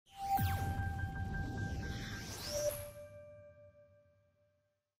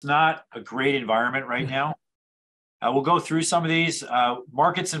not a great environment right now. We'll go through some of these.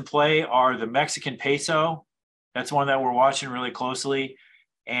 Markets in play are the Mexican peso. That's one that we're watching really closely.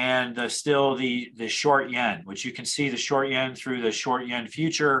 And still the short yen, which you can see the short yen through the short yen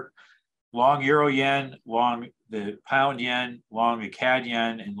future, long euro yen, long the pound yen, long the CAD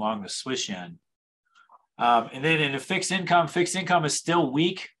yen, and long the Swiss yen. And then in the fixed income is still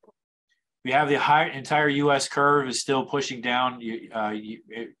weak. We have the entire U.S. curve is still pushing down.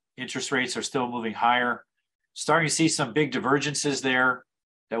 Interest rates are still moving higher. Starting to see some big divergences there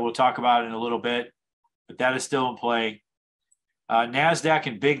that we'll talk about in a little bit, but that is still in play. NASDAQ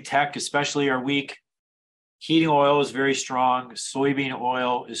and big tech especially are weak. Heating oil is very strong. Soybean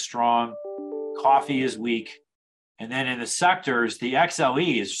oil is strong. Coffee is weak. And then in the sectors, the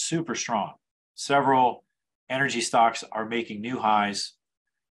XLE is super strong. Several energy stocks are making new highs.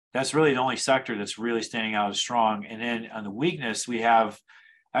 That's really the only sector that's really standing out as strong. And then on the weakness, we have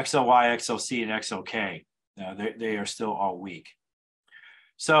XLY, XLC, and XLK. They are still all weak.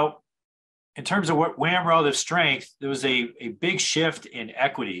 So in terms of what WAM relative strength, there was a big shift in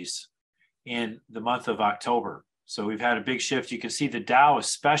equities in the month of October. So we've had a big shift. You can see the Dow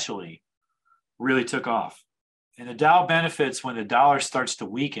especially really took off. And the Dow benefits when the dollar starts to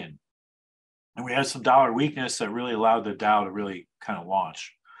weaken. And we had some dollar weakness that really allowed the Dow to really kind of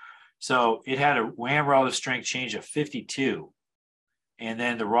launch. So it had a WAM relative strength change of 52. And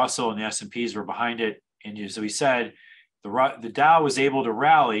then the Russell and the S&Ps were behind it. And as we said, the Dow was able to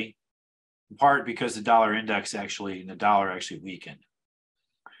rally in part because the dollar index and the dollar actually weakened.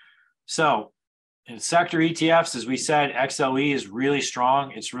 So in sector ETFs, as we said, XLE is really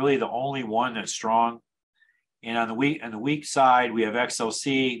strong. It's really the only one that's strong. And on the weak side, we have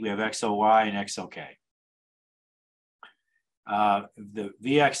XLC, we have XLY, and XLK. The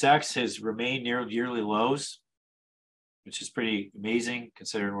VXX has remained near yearly lows, which is pretty amazing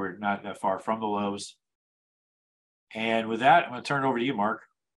considering we're not that far from the lows. And with that, I'm going to turn it over to you, Mark.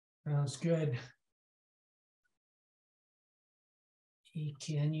 Sounds good.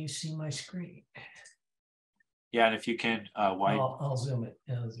 Can you see my screen? Yeah, and if you can, widen. I'll zoom it.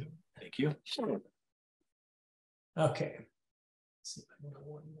 Thank you. Okay. Let's see if I can go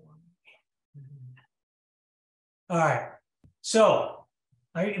one more. All right. So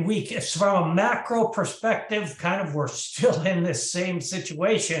from a macro perspective, kind of we're still in this same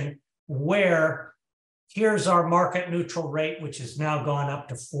situation where here's our market neutral rate, which has now gone up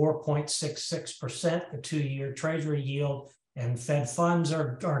to 4.66%, the 2-year Treasury yield, and Fed funds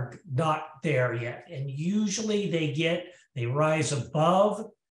are not there yet. And usually they rise above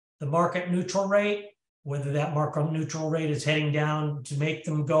the market neutral rate. Whether that market neutral rate is heading down to make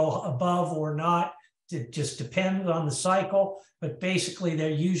them go above or not, it just depends on the cycle. But basically,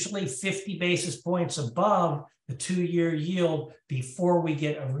 they're usually 50 basis points above the 2-year yield before we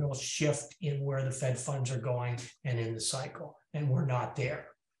get a real shift in where the Fed funds are going and in the cycle. And we're not there.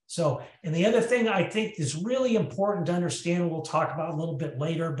 So, and the other thing I think is really important to understand, we'll talk about a little bit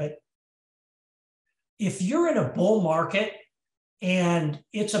later, but if you're in a bull market, and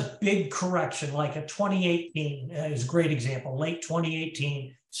it's a big correction, like a 2018 is a great example, late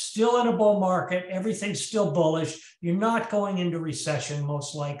 2018, still in a bull market, everything's still bullish. You're not going into recession,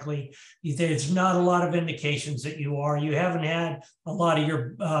 most likely. There's not a lot of indications that you are. You haven't had a lot of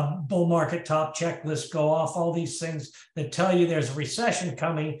your bull market top checklist go off, all these things that tell you there's a recession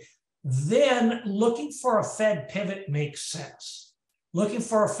coming. Then looking for a Fed pivot makes sense. Looking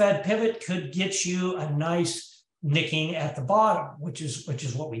for a Fed pivot could get you a nice nicking at the bottom, which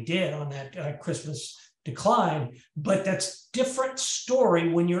is what we did on that Christmas decline. But that's different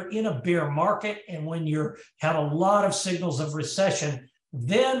story when you're in a bear market and when you have a lot of signals of recession.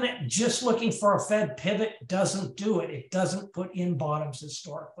 Then just looking for a Fed pivot doesn't do it. It doesn't put in bottoms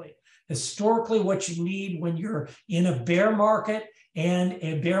historically. Historically, what you need when you're in a bear market and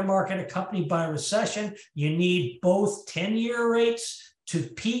a bear market accompanied by a recession, you need both 10-year rates to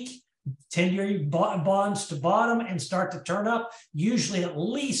peak, 10-year bonds to bottom and start to turn up, usually at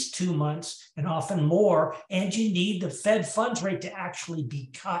least 2 months and often more. And you need the Fed funds rate to actually be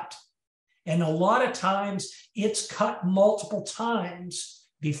cut. And a lot of times it's cut multiple times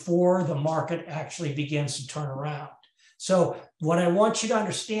before the market actually begins to turn around. So what I want you to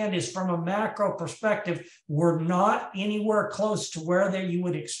understand is from a macro perspective, we're not anywhere close to where you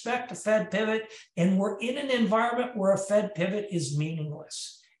would expect a Fed pivot. And we're in an environment where a Fed pivot is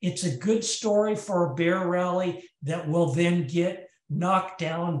meaningless. It's a good story for a bear rally that will then get knocked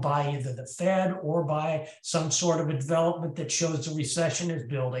down by either the Fed or by some sort of a development that shows the recession is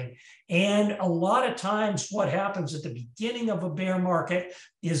building. And a lot of times what happens at the beginning of a bear market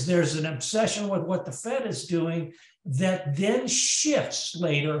is there's an obsession with what the Fed is doing that then shifts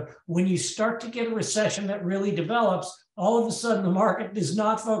later when you start to get a recession that really develops. All of a sudden, the market is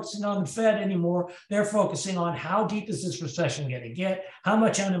not focusing on the Fed anymore. They're focusing on how deep is this recession going to get? How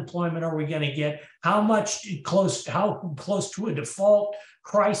much unemployment are we going to get? How close to a default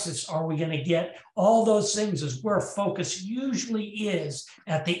crisis are we going to get? All those things is where focus usually is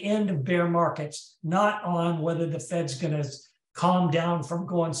at the end of bear markets, not on whether the Fed's going to calm down from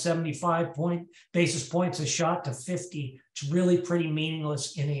going 75 basis points a shot to 50. It's really pretty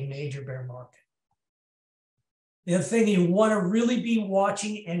meaningless in a major bear market. The other thing you want to really be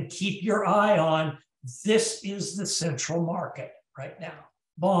watching and keep your eye on, this is the central market right now.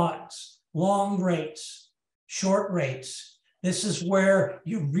 Bonds, long rates, short rates. This is where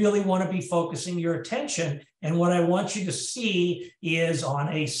you really want to be focusing your attention. And what I want you to see is on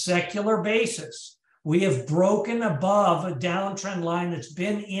a secular basis, we have broken above a downtrend line that's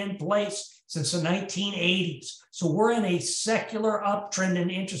been in place since the 1980s. So we're in a secular uptrend in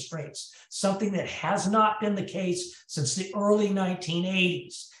interest rates, something that has not been the case since the early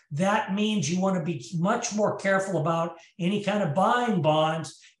 1980s. That means you want to be much more careful about any kind of buying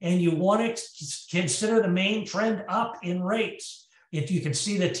bonds, and you want to consider the main trend up in rates. If you can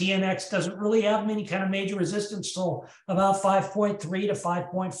see the TNX doesn't really have any kind of major resistance till about 5.3 to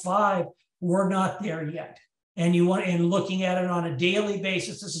 5.5, we're not there yet. And you want, and looking at it on a daily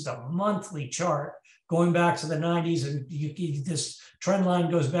basis, this is a monthly chart going back to the 90s, and this trend line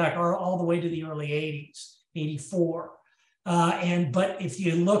goes back all the way to the early 80s, 84. But if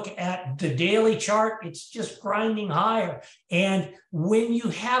you look at the daily chart, it's just grinding higher. And when you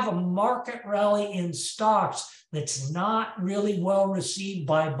have a market rally in stocks that's not really well received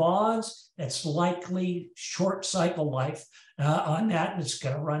by bonds, that's likely short cycle life on that, and it's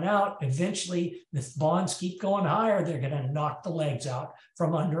going to run out. Eventually, if bonds keep going higher, they're going to knock the legs out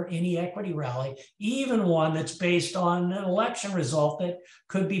from under any equity rally, even one that's based on an election result that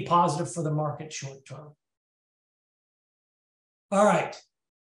could be positive for the market short term. All right.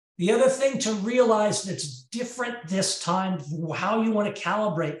 The other thing to realize that's different this time, how you want to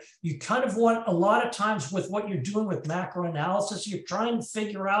calibrate, you kind of want, a lot of times with what you're doing with macro analysis, you're trying to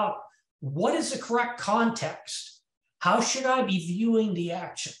figure out what is the correct context. How should I be viewing the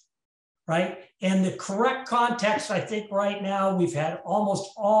action, right? And the correct context, I think right now, we've had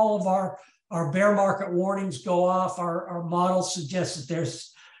almost all of our bear market warnings go off. Our models suggest that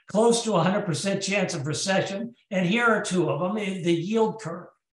there's close to 100% chance of recession. And here are two of them, the yield curve.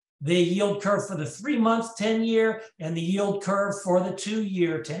 The yield curve for the 3-month 10-year and the yield curve for the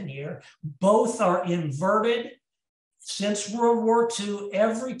 2-year 10-year. Both are inverted. Since World War II,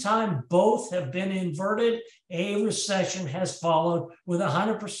 every time both have been inverted, a recession has followed with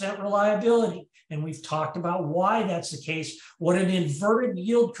 100% reliability. And we've talked about why that's the case. What an inverted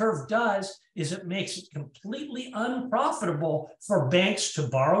yield curve does is it makes it completely unprofitable for banks to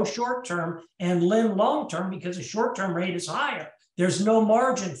borrow short-term and lend long-term because the short-term rate is higher. There's no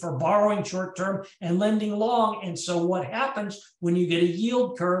margin for borrowing short-term and lending long. And so what happens when you get a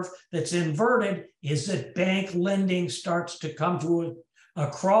yield curve that's inverted is that bank lending starts to come to a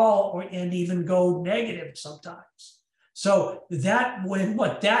crawl and even go negative sometimes. So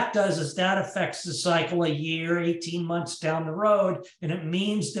what that does is that affects the cycle a year, 18 months down the road. And it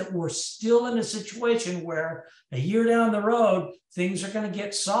means that we're still in a situation where a year down the road, things are going to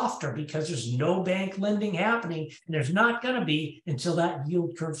get softer because there's no bank lending happening. And there's not going to be until that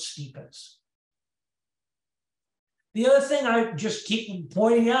yield curve steepens. The other thing I just keep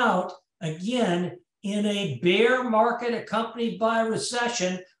pointing out, again, in a bear market accompanied by a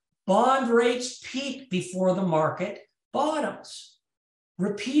recession, bond rates peak before the market bottoms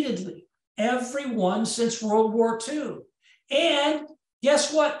repeatedly, every one since World War II. And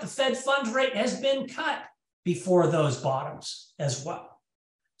guess what? The Fed funds rate has been cut before those bottoms as well.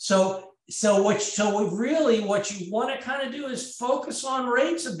 So really what you want to kind of do is focus on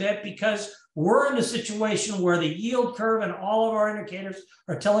rates a bit, because we're in a situation where the yield curve and all of our indicators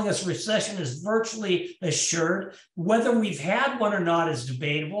are telling us recession is virtually assured. Whether we've had one or not is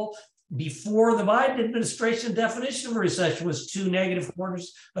debatable. Before the Biden administration, definition of a recession was 2 negative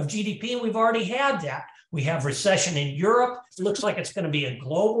quarters of GDP, and we've already had that. We have recession in Europe. It looks like it's going to be a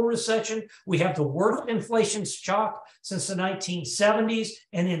global recession. We have the worst inflation shock since the 1970s,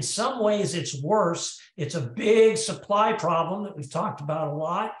 and in some ways it's worse. It's a big supply problem that we've talked about a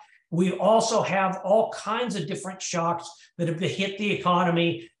lot. We also have all kinds of different shocks that have hit the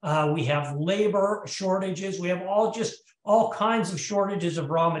economy. We have labor shortages. We have all kinds of shortages of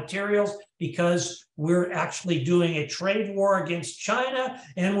raw materials because we're actually doing a trade war against China,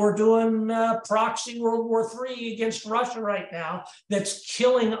 and we're doing proxy World War III against Russia right now. That's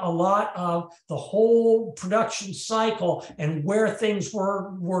killing a lot of the whole production cycle and where things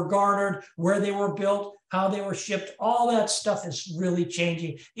were garnered, where they were built, how they were shipped. All that stuff is really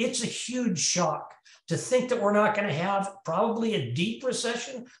changing. It's a huge shock. To think that we're not going to have probably a deep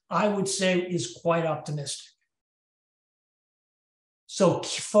recession, I would say is quite optimistic. So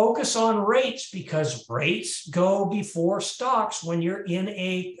focus on rates, because rates go before stocks when you're in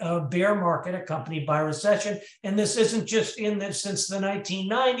a bear market accompanied by recession. And this isn't just since the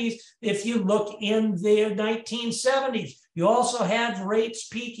 1990s. If you look in the 1970s, you also had rates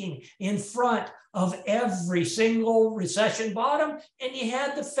peaking in front of every single recession bottom, and you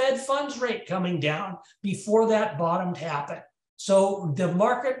had the Fed funds rate coming down before that bottom happened. So the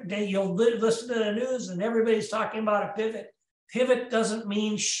market, you'll listen to the news and everybody's talking about a pivot. Pivot doesn't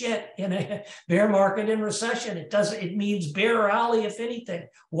mean shit in a bear market and recession. It means bear rally, if anything.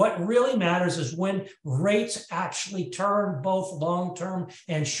 What really matters is when rates actually turn both long-term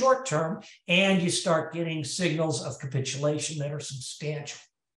and short-term, and you start getting signals of capitulation that are substantial.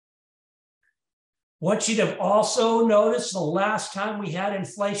 What you'd have also noticed the last time we had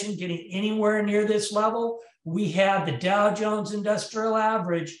inflation getting anywhere near this level, we had the Dow Jones Industrial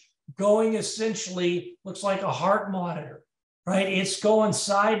Average going essentially, looks like a heart monitor. Right? It's going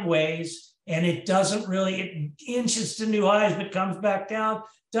sideways, and it doesn't really, it inches to new highs, but comes back down,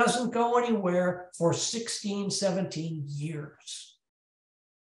 doesn't go anywhere for 16, 17 years.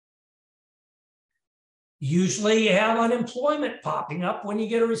 Usually you have unemployment popping up when you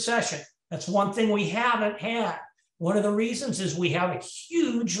get a recession. That's one thing we haven't had. One of the reasons is we have a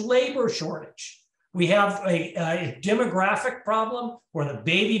huge labor shortage. We have a demographic problem where the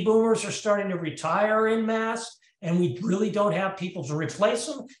baby boomers are starting to retire en masse, and we really don't have people to replace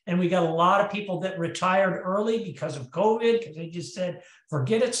them. And we got a lot of people that retired early because of COVID, because they just said,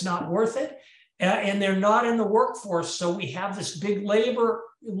 forget it, it's not worth it. And they're not in the workforce. So we have this big labor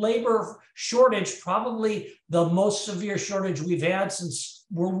shortage, probably the most severe shortage we've had since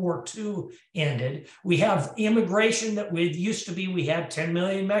World War II ended. We have immigration that we had 10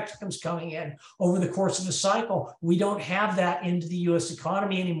 million Mexicans coming in over the course of a cycle. We don't have that into the US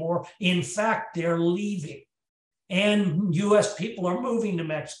economy anymore. In fact, they're leaving. And US people are moving to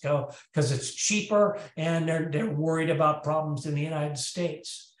Mexico because it's cheaper, and they're worried about problems in the United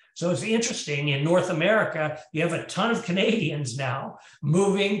States. So it's interesting, in North America, you have a ton of Canadians now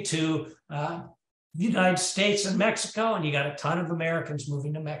moving to the United States and Mexico, and you got a ton of Americans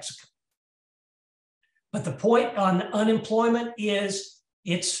moving to Mexico. But the point on unemployment is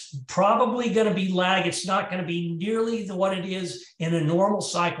it's probably going to be lag. It's not going to be nearly what it is in a normal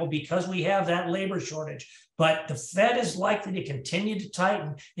cycle because we have that labor shortage. But the Fed is likely to continue to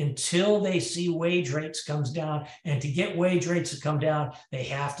tighten until they see wage rates comes down. And to get wage rates to come down, they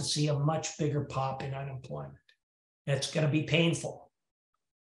have to see a much bigger pop in unemployment. That's going to be painful.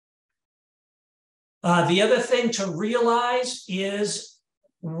 The other thing to realize is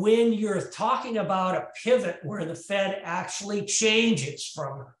when you're talking about a pivot where the Fed actually changes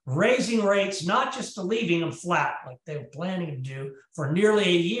from raising rates, not just to leaving them flat like they were planning to do for nearly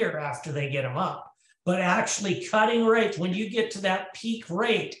a year after they get them up, but actually cutting rates. When you get to that peak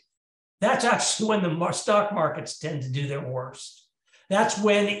rate, that's actually when the stock markets tend to do their worst. That's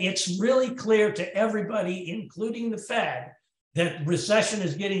when it's really clear to everybody, including the Fed, that recession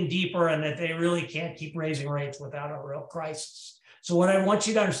is getting deeper and that they really can't keep raising rates without a real crisis. So what I want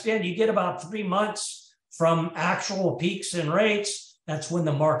you to understand, you get about 3 months from actual peaks in rates, that's when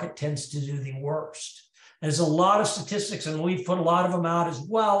the market tends to do the worst. There's a lot of statistics, and we've put a lot of them out as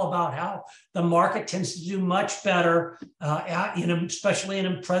well, about how the market tends to do much better, especially in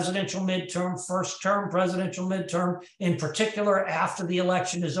a presidential midterm, first term presidential midterm, in particular after the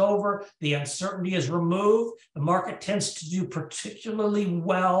election is over, the uncertainty is removed. The market tends to do particularly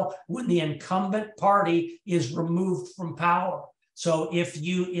well when the incumbent party is removed from power. So if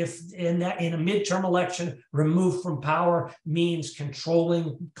in a midterm election, removed from power means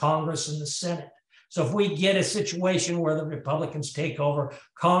controlling Congress and the Senate. So if we get a situation where the Republicans take over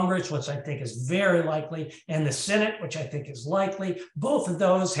Congress, which I think is very likely, and the Senate, which I think is likely, both of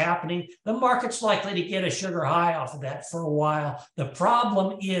those happening, the market's likely to get a sugar high off of that for a while. The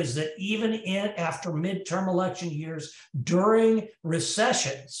problem is that even after midterm election years, during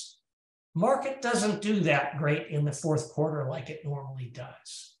recessions, market doesn't do that great in the fourth quarter like it normally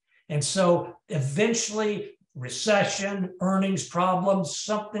does. And so eventually recession, earnings problems,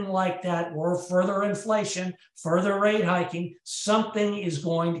 something like that, or further inflation, further rate hiking, something is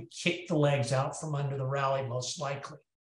going to kick the legs out from under the rally, most likely.